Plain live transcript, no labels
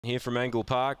Here from Angle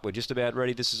Park, we're just about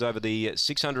ready. This is over the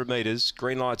 600 metres.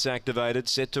 Green lights activated,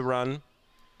 set to run.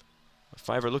 A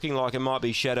favourite looking like it might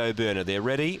be Shadow Burner. They're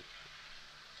ready.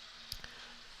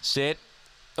 Set.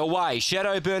 Away.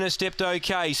 Shadow Burner stepped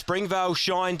okay. Springvale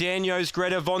Shine, Daniels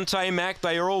Greta, Vontae Mac.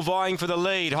 They are all vying for the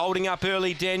lead. Holding up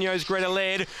early, Daniels Greta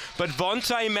led. But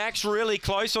Vontae Mac's really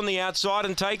close on the outside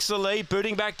and takes the lead.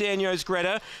 Booting back Daniels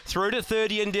Greta. Through to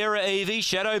 30 Indira Evie.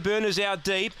 Shadow Burner's out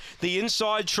deep. The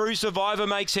inside True Survivor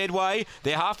makes headway.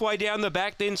 They're halfway down the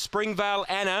back. Then Springvale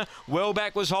Anna. Well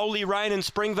back was Holy Rain and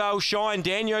Springvale Shine.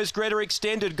 Daniels Greta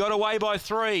extended. Got away by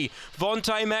 3.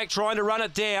 Vontae Mac trying to run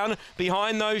it down.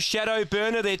 Behind those Shadow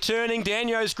Burner. They're turning.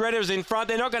 Daniels Greta is in front.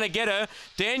 They're not going to get her.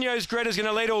 Daniels Greta is going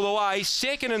to lead all the way.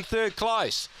 Second and third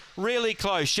close. Really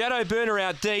close. Shadow Burner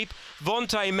out deep.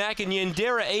 Vontae Mac and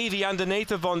Yendera Evie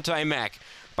underneath of Vontae Mac.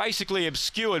 Basically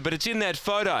obscured, but it's in that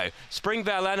photo.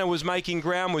 Springvale Anna was making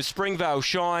ground with Springvale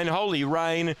Shine. Holy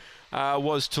Rain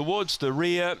was towards the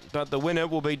rear, but the winner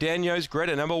will be Daniels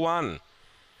Greta, number 1.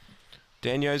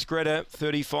 Daniels Greta,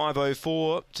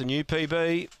 35.04. It's a new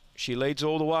PB. She leads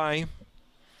all the way.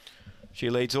 She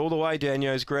leads all the way,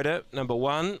 Daniels Greta, number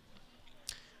 1.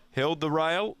 Held the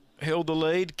rail, held the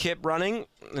lead, kept running,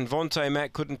 and Vontae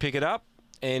Mac couldn't pick it up.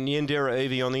 And Yendera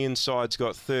Evie on the inside's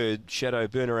got 3rd. Shadow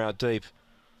Burner out deep.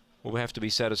 Will have to be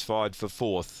satisfied for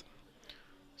 4th.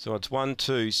 So it's 1,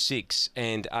 2, 6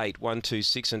 and 8. 1, 2,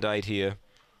 6 and 8 here.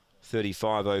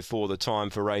 35.04 the time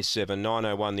for race 7.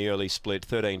 9.01 the early split.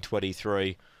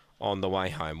 13.23 on the way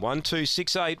home. 1, 2,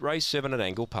 6, 8, race 7 at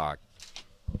Angle Park.